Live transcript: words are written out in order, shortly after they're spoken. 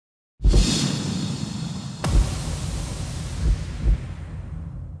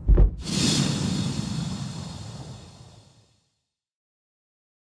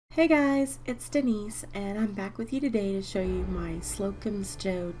Hey guys, it's Denise and I'm back with you today to show you my Slocum's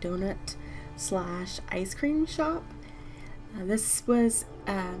Joe donut slash ice cream shop. This was,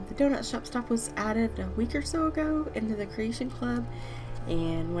 the donut shop stuff was added a week or so ago into the Creation Club,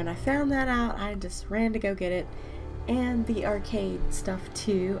 and when I found that out I just ran to go get it. And the arcade stuff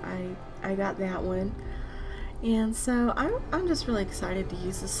too, I got that one. And so I'm just really excited to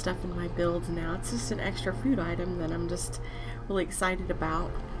use this stuff in my builds now. It's just an extra food item that I'm just really excited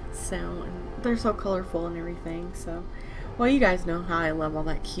about. So, and they're so colorful and everything. So, well, you guys know how I love all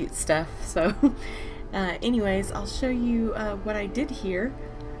that cute stuff. So, anyways, I'll show you what I did here,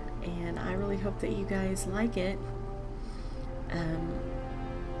 and I really hope that you guys like it.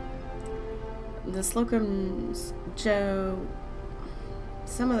 The Slocum's Joe,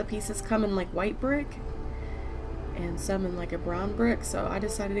 some of the pieces come in like white brick and some in like a brown brick, so I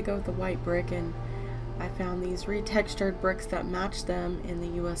decided to go with the white brick, and I found these retextured bricks that match them in the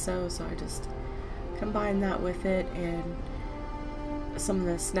USO, so I just combined that with it, and some of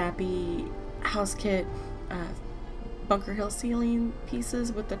the snappy house kit Bunker Hill ceiling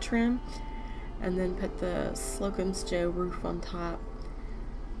pieces with the trim, and then put the Slocum's Joe roof on top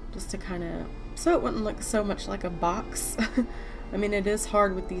just to kind of, so it wouldn't look so much like a box. I mean, it is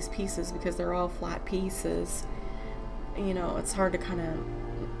hard with these pieces because they're all flat pieces. You know, it's hard to kind of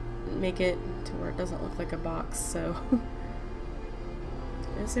make it to where it doesn't look like a box. So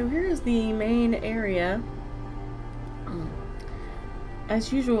and so here's the main area.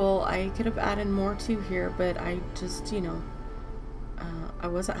 As usual, I could have added more to here, but I just, you know, I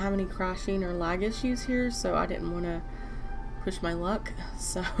wasn't having any crashing or lag issues here, so I didn't want to push my luck.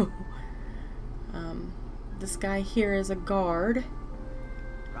 So this guy here is a guard.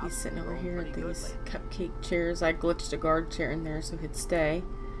 He's sitting over here at these cupcake chairs. I glitched a guard chair in there so he'd stay.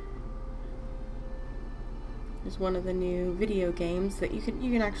 There's one of the new video games that you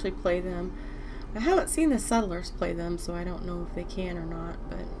can actually play them. I haven't seen the settlers play them, so I don't know if they can or not,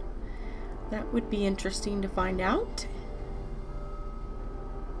 but that would be interesting to find out.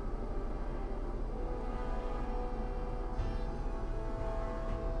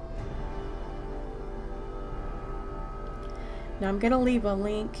 Now I'm going to leave a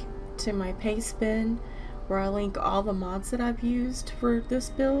link to my paste bin where I link all the mods that I've used for this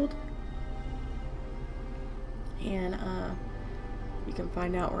build. And you can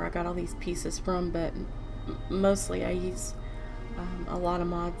find out where I got all these pieces from, but mostly I use a lot of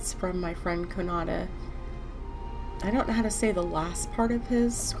mods from my friend Konata. I don't know how to say the last part of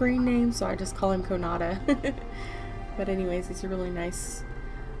his screen name, so I just call him Konata. But anyways, he's a really nice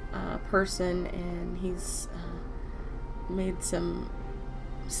person, and he's made some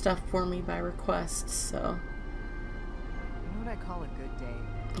stuff for me by request. So you know what I call a good day?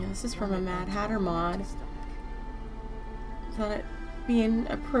 Yeah, this is from a Mad Hatter mod. Thought it being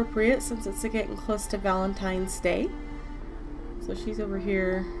appropriate since it's getting close to Valentine's Day. So she's over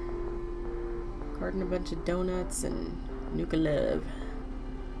here guarding a bunch of donuts and Nuka love.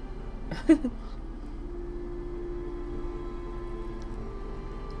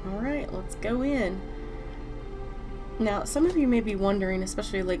 Alright, let's go in. Now, some of you may be wondering,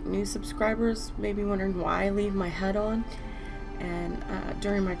 especially like new subscribers, may be wondering why I leave my HUD on and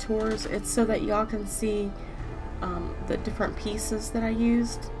during my tours. It's so that y'all can see the different pieces that I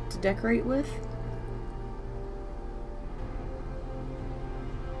used to decorate with.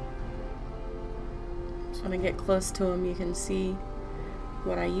 So when I get close to them, you can see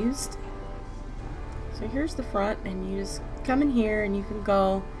what I used. So here's the front, and you just come in here and you can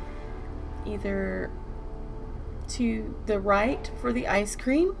go either to the right for the ice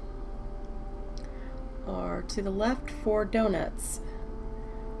cream or to the left for donuts.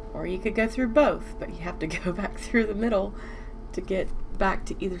 Or you could go through both, but you have to go back through the middle to get back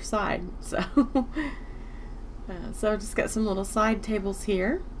to either side. So, so I've just got some little side tables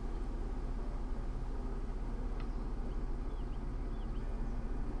here.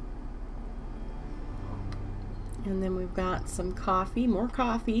 And then we've got some coffee, more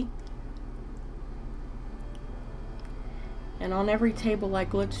coffee. And on every table I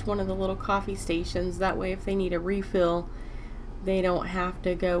glitched one of the little coffee stations. That way if they need a refill, they don't have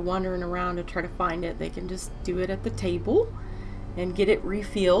to go wandering around to try to find it. They can just do it at the table and get it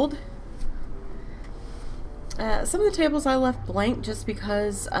refilled. Some of the tables I left blank just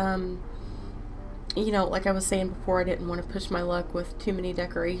because, you know, like I was saying before, I didn't want to push my luck with too many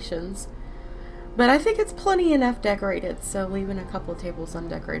decorations. But I think it's plenty enough decorated, so leaving a couple of tables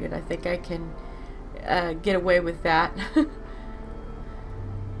undecorated, I think I can get away with that.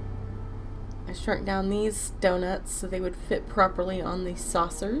 I shrunk down these donuts so they would fit properly on these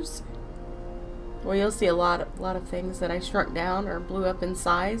saucers. Well, you'll see a lot of things that I shrunk down or blew up in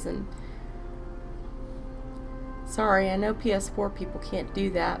size, and sorry, I know PS4 people can't do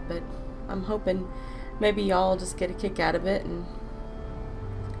that, but I'm hoping maybe y'all just get a kick out of it and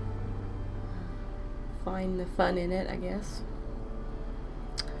find the fun in it, I guess.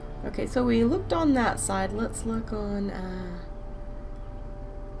 Okay, so we looked on that side. Let's look on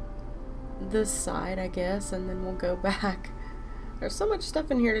this side, I guess, and then we'll go back. There's so much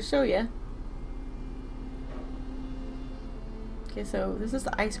stuff in here to show you. Okay, so this is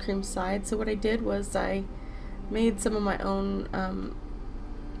the ice cream side. So what I did was I made some of my own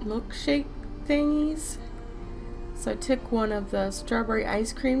milkshake thingies. So I took one of the strawberry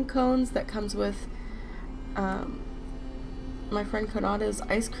ice cream cones that comes with my friend Konada's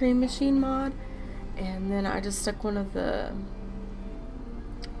ice cream machine mod, and then I just stuck one of the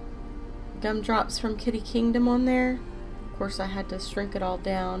gumdrops from Kitty Kingdom on there. Of course, I had to shrink it all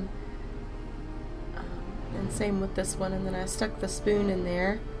down, and same with this one. And then I stuck the spoon in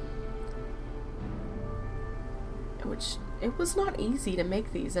there, which it was not easy to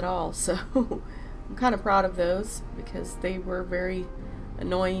make these at all, so I'm kind of proud of those because they were very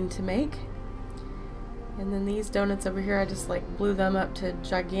annoying to make. And then these donuts over here, I just like blew them up to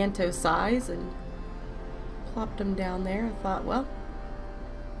giganto size and plopped them down there. I thought, well,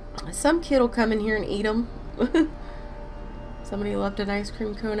 some kid will come in here and eat them. Somebody left an ice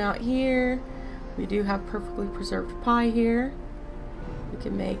cream cone out here. We do have perfectly preserved pie here. We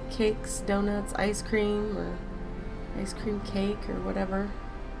can make cakes, donuts, ice cream, or ice cream cake, or whatever.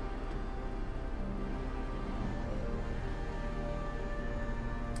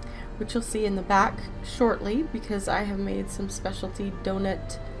 Which you'll see in the back shortly, because I have made some specialty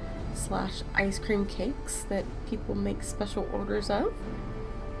donut slash ice cream cakes that people make special orders of.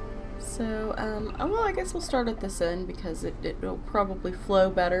 So, well, I guess we'll start at this end because it'll probably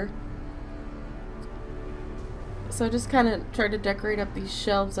flow better. So I just kind of tried to decorate up these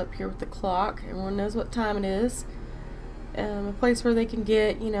shelves up here with the clock. Everyone knows what time it is. A place where they can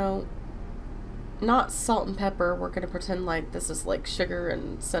get, you know, not salt and pepper. We're going to pretend like this is like sugar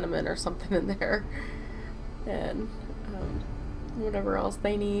and cinnamon or something in there. And whatever else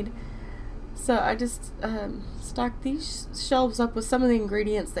they need. So I just stocked these shelves up with some of the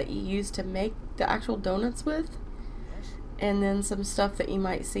ingredients that you use to make the actual donuts with. And then some stuff that you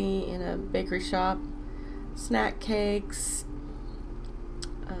might see in a bakery shop. Snack cakes.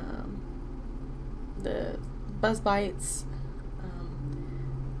 The Buzz Bites.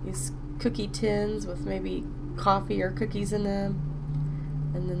 These cookie tins with maybe coffee or cookies in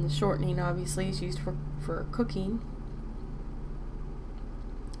them, and then the shortening obviously is used for cooking.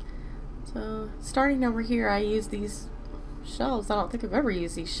 So starting over here, I use these shelves. I don't think I've ever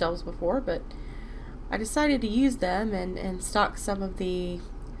used these shelves before, but I decided to use them and stock some of the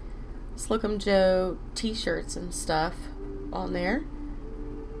Slocum Joe t-shirts and stuff on there.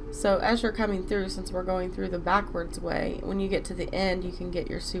 So as you're coming through, since we're going through the backwards way, when you get to the end you can get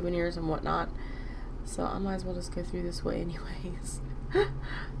your souvenirs and whatnot. So I might as well just go through this way anyways.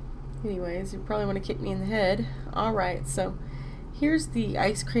 Anyways, you probably want to kick me in the head. Alright, so here's the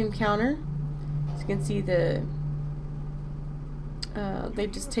ice cream counter. As you can see,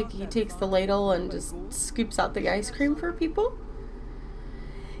 he takes the ladle and just scoops out the ice cream for people.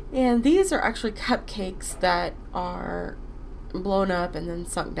 And these are actually cupcakes that are blown up and then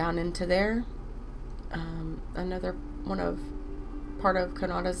sunk down into there. Another part of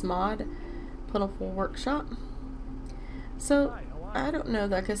Konada's mod, Plentiful Workshop. So I don't know,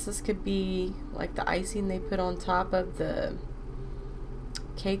 I guess this could be like the icing they put on top of the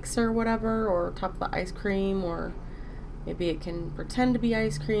cakes or whatever, or top of the ice cream, or maybe it can pretend to be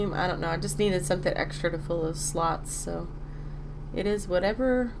ice cream. I don't know, I just needed something extra to fill those slots, so it is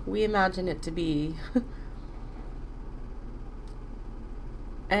whatever we imagine it to be.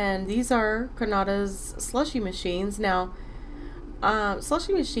 And these are Konada's slushy machines. Now,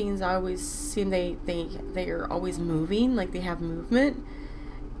 slushy machines, I always seem they are always moving, like they have movement.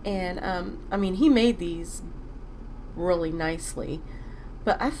 And I mean, he made these really nicely,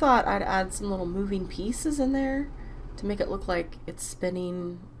 but I thought I'd add some little moving pieces in there to make it look like it's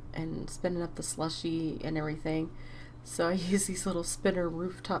spinning and spinning up the slushy and everything. So I use these little spinner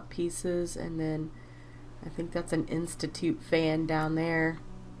rooftop pieces, and then I think that's an Institute fan down there.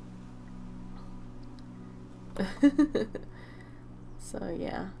 So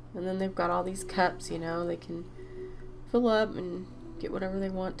yeah, and then they've got all these cups, you know, they can fill up and get whatever they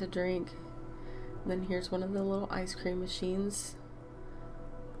want to drink. And then here's one of the little ice cream machines,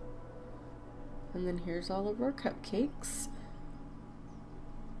 and then here's all of our cupcakes,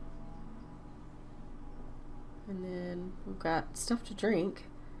 and then we've got stuff to drink.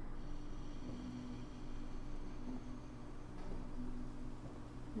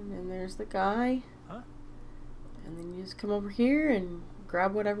 And then there's the guy. Huh? And then you just come over here and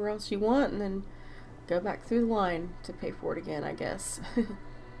grab whatever else you want and then go back through the line to pay for it again, I guess.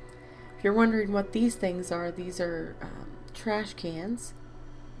 If you're wondering what these things are, these are trash cans.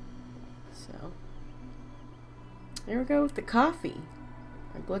 So, there we go with the coffee.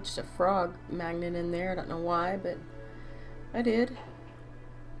 I glitched a frog magnet in there. I don't know why, but I did.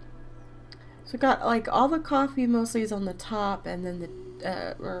 So got like all the coffee mostly is on the top, and then the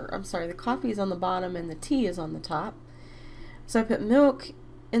coffee is on the bottom and the tea is on the top. So I put milk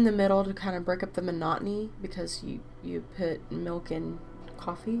in the middle to kind of break up the monotony, because you put milk in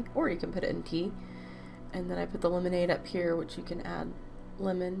coffee, or you can put it in tea. And then I put the lemonade up here, which you can add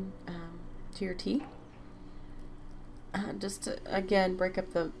lemon to your tea. Just to, again, break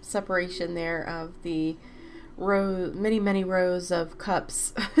up the separation there of the many rows of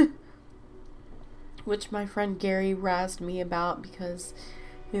cups. Which my friend Gary razzed me about, because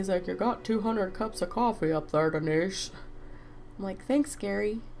he's like, "You got 200 cups of coffee up there, Denise." I'm like, "Thanks,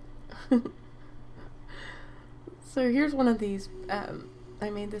 Gary." So here's one of these.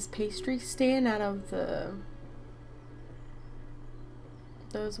 I made this pastry stand out of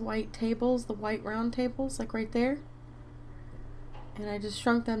those white tables, the white round tables, like right there. And I just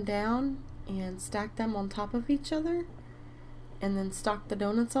shrunk them down and stacked them on top of each other. And then stocked the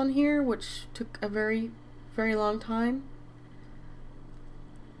donuts on here, which took a very long time.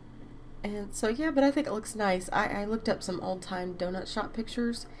 And so yeah, but I think it looks nice. I looked up some old-time donut shop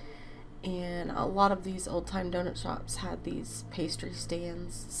pictures, and a lot of these old-time donut shops had these pastry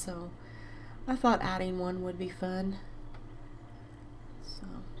stands, so I thought adding one would be fun. So,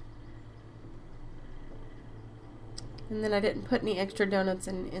 and then I didn't put any extra donuts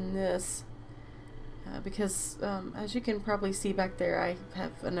in this. Because as you can probably see back there, I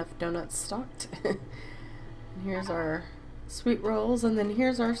have enough donuts stocked. And here's our sweet rolls, and then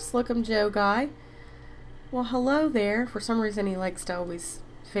here's our Slocum Joe guy. Well, hello there. For some reason he likes to always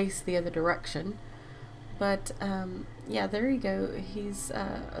face the other direction. But yeah, there you go. He's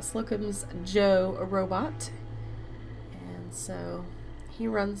a Slocum's Joe, a robot. And so he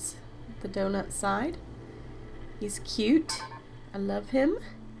runs the donut side. He's cute. I love him.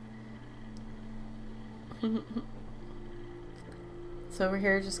 So over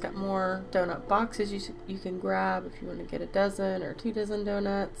here just got more donut boxes you can grab if you want to get a dozen or 2 dozen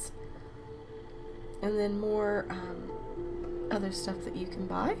donuts, and then more other stuff that you can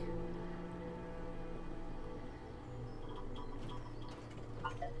buy.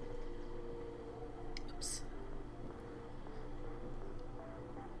 Oops.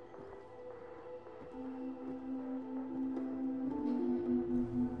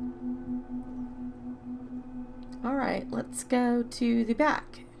 Alright, let's go to the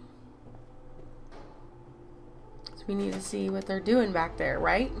back. So we need to see what they're doing back there,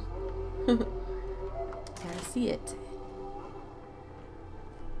 right? Gotta see it.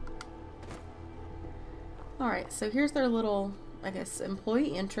 Alright, so here's their little, I guess,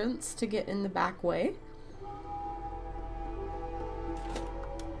 employee entrance to get in the back way.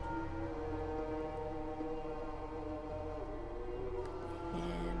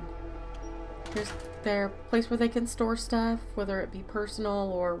 And here's their place where they can store stuff, whether it be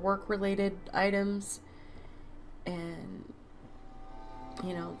personal or work-related items. And,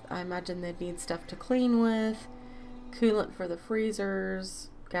 you know, I imagine they'd need stuff to clean with, coolant for the freezers,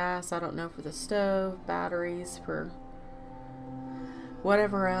 gas, I don't know, for the stove, batteries for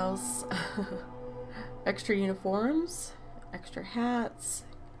whatever else, extra uniforms, extra hats,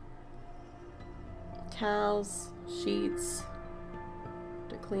 towels, sheets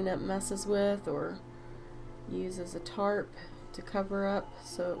to clean up messes with, or use as a tarp to cover up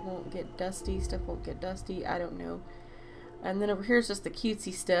so it won't get dusty, stuff won't get dusty, I don't know. And then over here is just the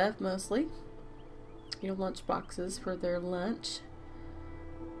cutesy stuff mostly, you know, lunch boxes for their lunch.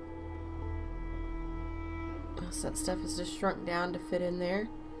 Most of that stuff is just shrunk down to fit in there.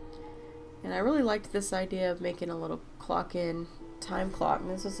 And I really liked this idea of making a little clock-in time clock. And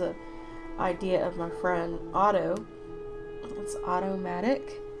this is a idea of my friend Otto. It's Otto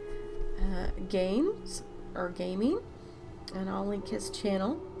Mattak Games or Gaming, and I'll link his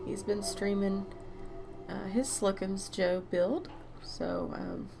channel. He's been streaming his Slocum's Joe build, so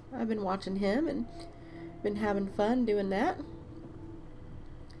I've been watching him and been having fun doing that.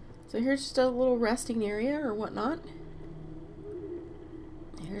 So here's just a little resting area or whatnot.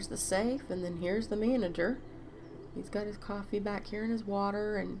 Here's the safe, and then here's the manager. He's got his coffee back here and his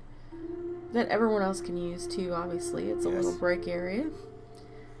water, and that everyone else can use too, obviously. It's a little break area.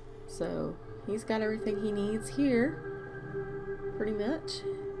 So he's got everything he needs here, pretty much.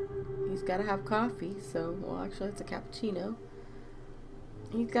 He's got to have coffee, so, well, actually it's a cappuccino.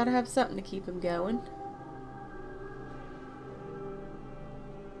 He's got to have something to keep him going.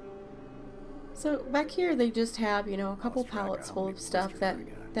 So back here they just have, you know, a couple pallets full of stuff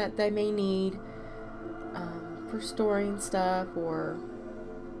that they may need for storing stuff or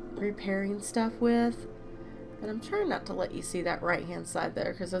repairing stuff with. And I'm trying not to let you see that right hand side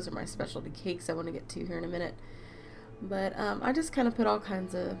there because those are my specialty cakes I want to get to here in a minute. But I just kind of put all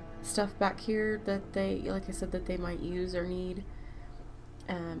kinds of stuff back here that they, like I said, that they might use or need.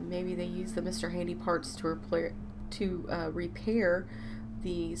 Maybe they use the Mr. Handy parts to repair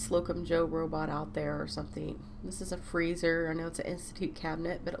the Slocum Joe robot out there or something. This is a freezer. I know it's an Institute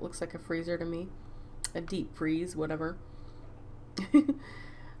cabinet, but it looks like a freezer to me. A deep freeze, whatever.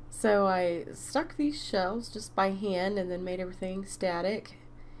 So I stuck these shelves just by hand and then made everything static.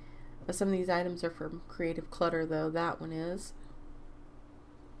 Some of these items are from Creative Clutter though, that one is.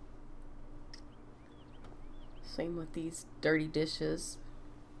 Same with these dirty dishes.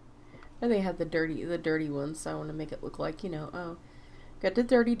 And they have the dirty ones, so I want to make it look like, you know, oh, got the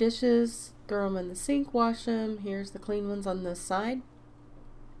dirty dishes, throw them in the sink, wash them. Here's the clean ones on this side.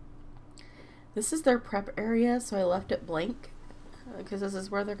 This is their prep area, so I left it blank because this is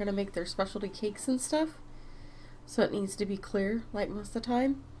where they're going to make their specialty cakes and stuff. So it needs to be clear like most of the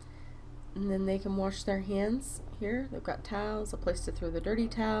time. And then they can wash their hands. Here, they've got towels, a place to throw the dirty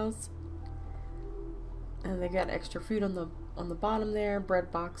towels. And they got extra food on the bottom there,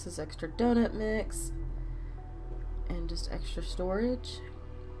 bread boxes, extra donut mix, and just extra storage.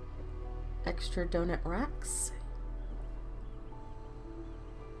 Extra donut racks.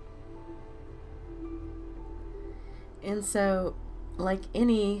 And so, like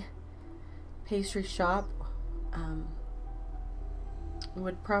any pastry shop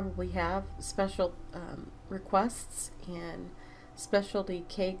would probably have special requests and specialty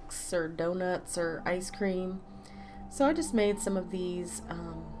cakes or donuts or ice cream. So I just made some of these.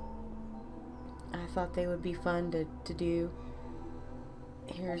 I thought they would be fun to do.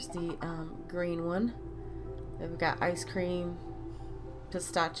 Here's the green one. They've got ice cream,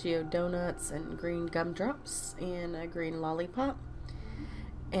 pistachio donuts, and green gumdrops, and a green lollipop,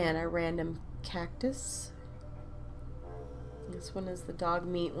 and a random cactus. This one is the dog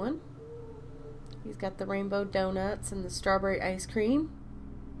meat one. He's got the rainbow donuts and the strawberry ice cream.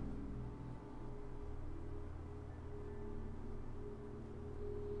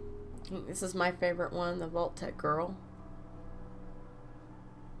 This is my favorite one, the Vault-Tec girl.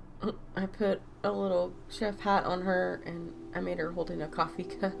 I put a little chef hat on her and I made her holding a coffee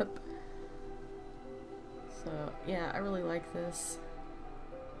cup. So yeah, I really like this.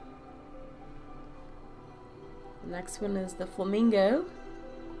 The next one is the flamingo.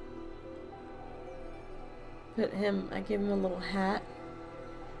 I gave him a little hat.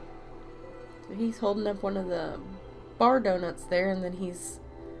 So he's holding up one of the bar donuts there, and then he's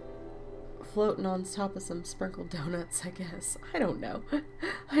floating on top of some sprinkled donuts, I guess. I don't know.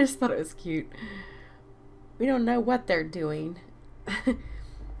 I just thought it was cute. We don't know what they're doing.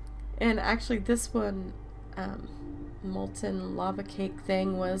 And actually this one, molten lava cake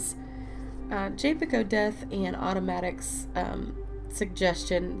thing, was Japic O Death and Otto Mattak's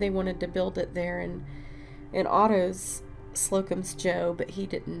suggestion. They wanted to build it there in Otto's Slocum's Joe, but he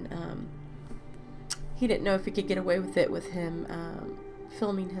didn't know if he could get away with it with him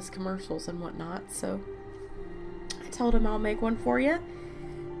filming his commercials and whatnot. So I told him I'll make one for you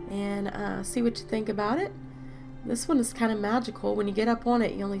and see what you think about it. This one is kind of magical. When you get up on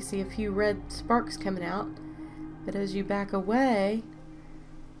it, you only see a few red sparks coming out, but as you back away,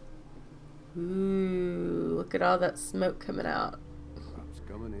 ooh, look at all that smoke coming out.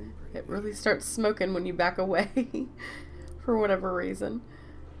 It really starts smoking when you back away for whatever reason.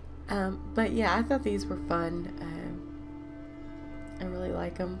 But yeah, I thought these were fun. I really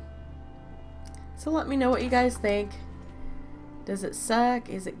like them. So let me know what you guys think. Does it suck?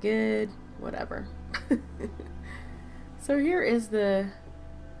 Is it good? Whatever. So here is the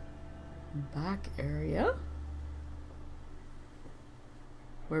back area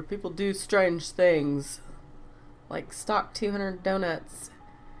where people do strange things, like stock 200 donuts.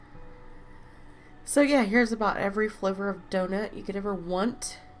 So yeah, here's about every flavor of donut you could ever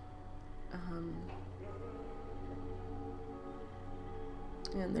want.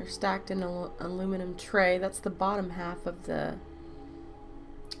 And they're stacked in an aluminum tray. That's the bottom half of the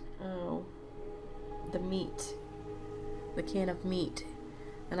meat, the can of meat.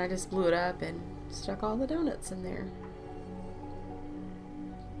 And I just blew it up and stuck all the donuts in there.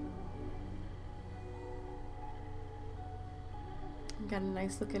 Got a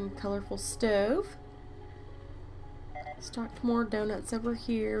nice looking colorful stove. Stocked more donuts over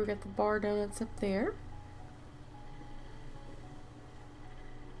here. We got the bar donuts up there.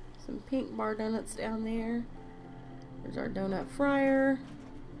 Some pink bar donuts down there. There's our donut fryer.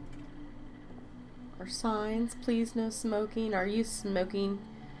 Our signs, please no smoking. Are you smoking?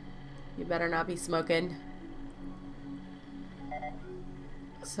 You better not be smoking.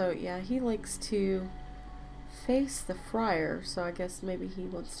 So yeah, he likes to face the fryer, so I guess maybe he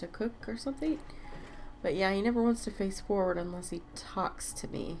wants to cook or something. But yeah, he never wants to face forward unless he talks to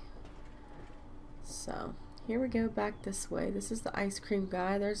me. So here we go back this way. This is the ice cream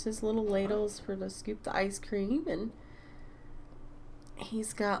guy. There's his little ladles for to scoop the ice cream, and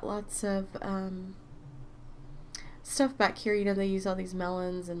he's got lots of stuff back here. You know, they use all these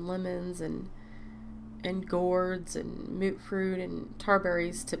melons and lemons and gourds and moot fruit and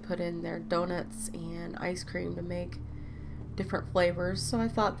tarberries to put in their donuts and ice cream to make different flavors. So I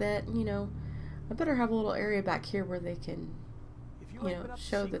thought that, you know, I better have a little area back here where they can, you know,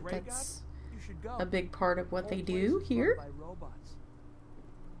 show that that's a big part of what they do here.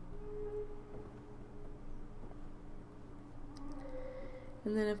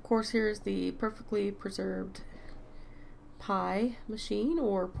 And then of course here's the perfectly preserved pie machine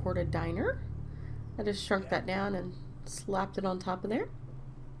or porta diner. I just shrunk that down and slapped it on top of there.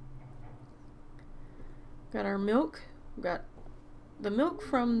 Got our milk. We've got the milk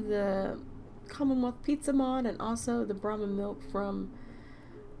from the Commonwealth Pizza mod and also the Brahma milk from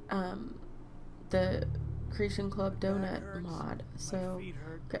the Creation Club Donut mod. So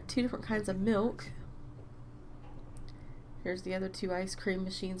got two different kinds of milk. Here's the other two ice cream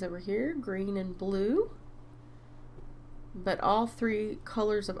machines over here, green and blue. But all three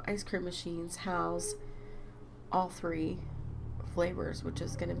colors of ice cream machines house all three flavors, which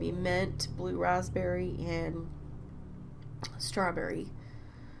is going to be mint, blue raspberry, and strawberry.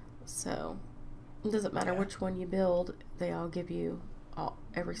 So it doesn't matter which one you build, they all give you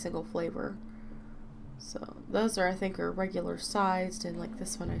every single flavor. So those are, I think, are regular sized, and like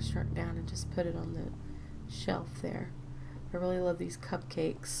this one I shrunk down and just put it on the shelf there. I really love these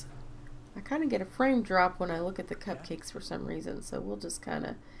cupcakes. I kind of get a frame drop when I look at the cupcakes for some reason, so we'll just kind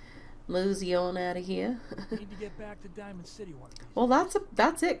of mosey on out of here. Need to get back to Diamond City one. Well,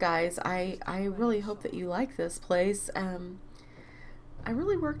 that's it, guys. I really hope that you like this place. I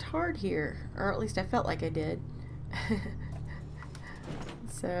really worked hard here, or at least I felt like I did.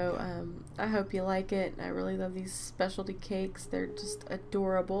 So I hope you like it. I really love these specialty cakes. They're just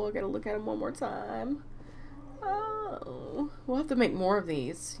adorable. I gotta look at them one more time. Oh, we'll have to make more of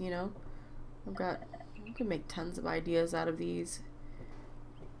these, you know. You can make tons of ideas out of these.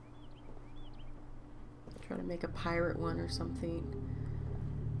 Try to make a pirate one or something.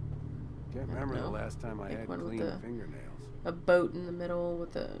 Can't remember the last time I had clean fingernails. A boat in the middle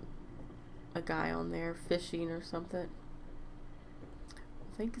with a guy on there fishing or something.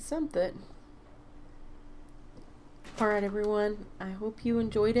 Think of something. Alright everyone, I hope you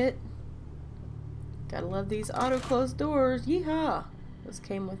enjoyed it. Gotta love these auto closed doors. Yeehaw! This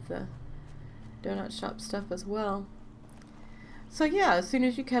came with the donut shop stuff as well. So yeah, as soon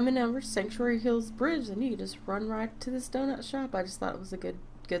as you come in over Sanctuary Hills Bridge, then you just run right to this donut shop. I just thought it was a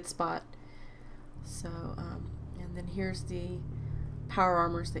good spot. So and then here's the power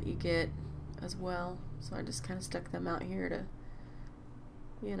armors that you get as well. So I just kind of stuck them out here to,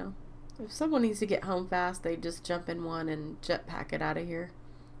 you know, if someone needs to get home fast, they just jump in one and jetpack it out of here.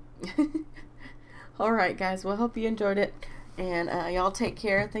 Alright guys, well, hope you enjoyed it, and y'all take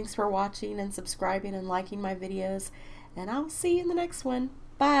care. Thanks for watching and subscribing and liking my videos, and I'll see you in the next one.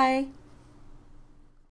 Bye!